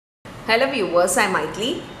Hello viewers, I am Maitli.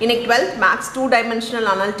 In a 12th Max 2-dimensional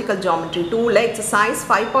analytical geometry 2 exercise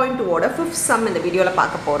 5.2 oda 5th sum in the video la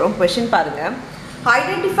paaka porom. Question parunga.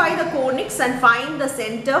 Identify the conics and find the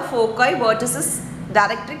center, foci, vertices,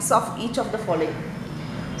 directrix of each of the following.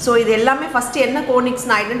 So இது எல்லாமே first என்ன conics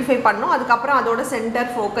னா identify பண்ணோம். அதுக்கு அப்புறம் அதோட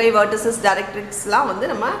centre, foci, vertices, directrixலாம்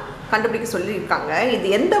வந்து நம்ம கண்டுபிடிக்க சொல்லி இருக்காங்க.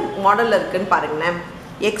 இது எந்த மாடல்ல இருக்குன்னு பாருங்க.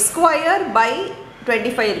 x square by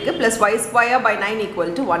 25 இருக்கு plus y square by 9 equal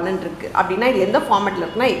to 1 இருக்கு. அப்படினா இது எந்த ஃபார்மட்ல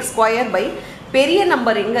இருக்குனா x square by பெரிய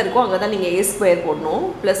நம்பர் எங்க இருக்கோ அங்க தான் நீங்க a square போடணும்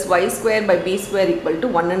plus y square by b square equal to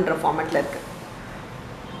 1 ன்ற ஃபார்மட்ல இருக்கு.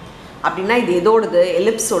 அப்படினா இது எதோடது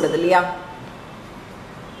ellipse ஓடது இல்லையா?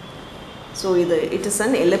 So இது it is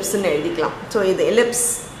an ellipse ன்னு எழுதிக்கலாம். So இது ellipse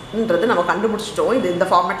ன்றது நம்ம கண்டுபிடிச்சிட்டோம். இது இந்த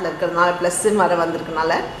ஃபார்மட்ல இருக்குறதுனால plus ன்னு வர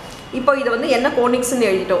வந்திருக்கனால இப்போ இது வந்து என்ன கோனிக்ஸ்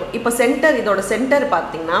ன்னு எழுதிட்டோம். இப்போ சென்டர் இதோட சென்டர்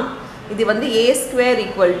பாத்தீங்கன்னா இது வந்து a square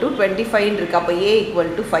equal to 25 ன்னு இருக்கு. அப்ப a equal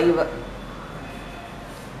to 5,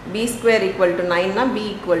 b square equal to 9 னா b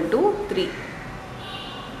equal to 3.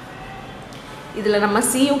 இதுல நம்ம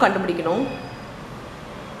c யும் கண்டுபிடிக்கணும்.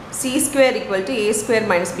 c square equal to a square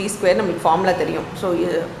minus b square நமக்கு ஃபார்முலா தெரியும். சோ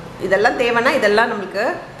இதெல்லாம் தேவைனா இதெல்லாம் நமக்கு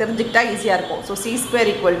தெரிஞ்சிட்டா ஈஸியா இருக்கும். So c square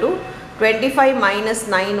equal to 25 minus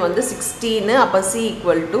 9 வந்து 16. அப்ப c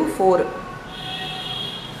equal to 4.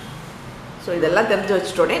 So இதெல்லாம் தெரிஞ்சு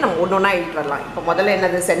வச்சிட்டோனே நம்ம ஒவ்வொண்ணா எழுதி வரலாம். இப்போ முதல்ல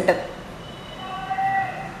என்னது சென்டர்.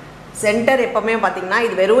 சென்டர் எப்பவுமே பாத்தீங்கன்னா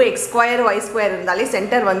இது வெறும் x ஸ்கொயர் y ஸ்கொயர் இருந்தாலே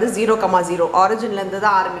சென்டர் வந்து 0,0 ஆரிஜின்ல இருந்து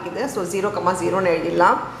தான் ஆரம்பிக்குது. சோ 0,0 ன்னு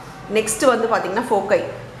எழுதிடலாம். நெக்ஸ்ட் வந்து பாத்தீங்கன்னா ஃபோக்கை.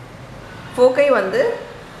 ஃபோக்கை வந்து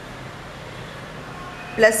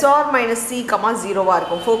plus or minus c, 0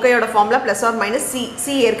 இருக்கும். ஃபோக்கையோட formula plus or minus c.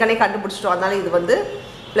 c ஏற்கனவே கண்டுபிடிச்சிட்டோம். அதனால இது வந்து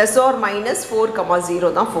plus or minus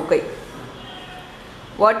 4,0 தான் ஃபோக்கை.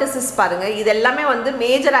 vertices பாருங்க இது எல்லாமே வந்து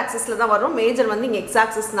மேஜர் ஆக்சிஸ்ல தான் வரும். மேஜர் வந்து இங்க x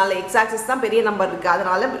ஆக்சிஸ்னால x ஆக்சிஸ் தான் பெரிய நம்பர் இருக்கு.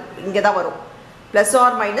 அதனால இங்க தான் வரும். plus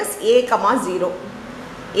or minus a, 0.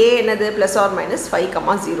 a என்னது plus or minus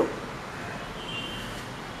 5,0.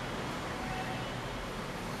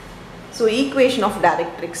 So equation of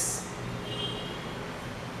directrix.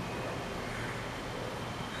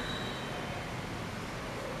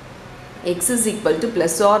 x is equal to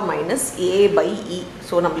plus or minus a by e.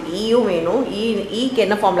 So நமக்கு e யும் வேணும். e க்கு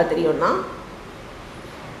என்ன ஃபார்முலா தெரியும்னா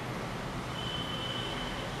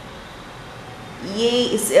a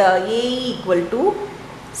is a equal to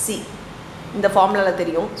c. இந்த ஃபார்முலால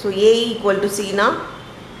தெரியும். So a equal to c னா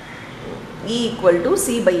e equal to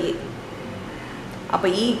c by a. அப்ப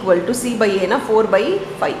e equal to c by a னா 4 by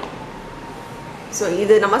 5. So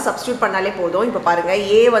இது நம்ம சப்ஸ்டிட்யூட் பண்ணாலே போதும். இப்போ பாருங்க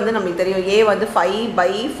a வந்து நமக்கு தெரியும். a வந்து 5 by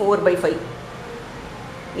 4 by 5.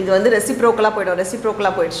 இது வந்து ரெசிப்ரோக்கலா போய்டும்.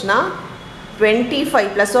 ரெசிப்ரோக்கலா போயிடுச்சுனா 25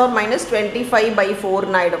 plus or minus 25 by 4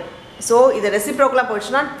 ன்னு ஆயிடும். So இது ரெசிப்ரோக்கலா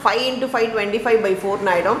போயிடுச்சுனா 5 into 5 25 by 4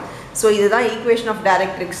 ன்னு ஆயிடும். So இதுதான் equation of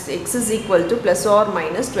directrix. x is equal to plus or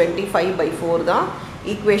minus 25 by 4 தான்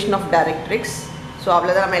ஈக்குவேஷன் ஆஃப் டைரக்ட்ரிக்ஸ். So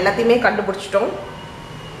அவ்வளவுதான், நம்ம எல்லாத்தையுமே கண்டுபிடிச்சிட்டோம்.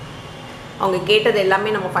 அவங்க கேட்டது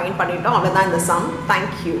எல்லாமே நம்ம ஃபைண்ட் பண்ணிட்டோம். அவ்வளவுதான் இந்த சம்.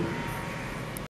 Thank you.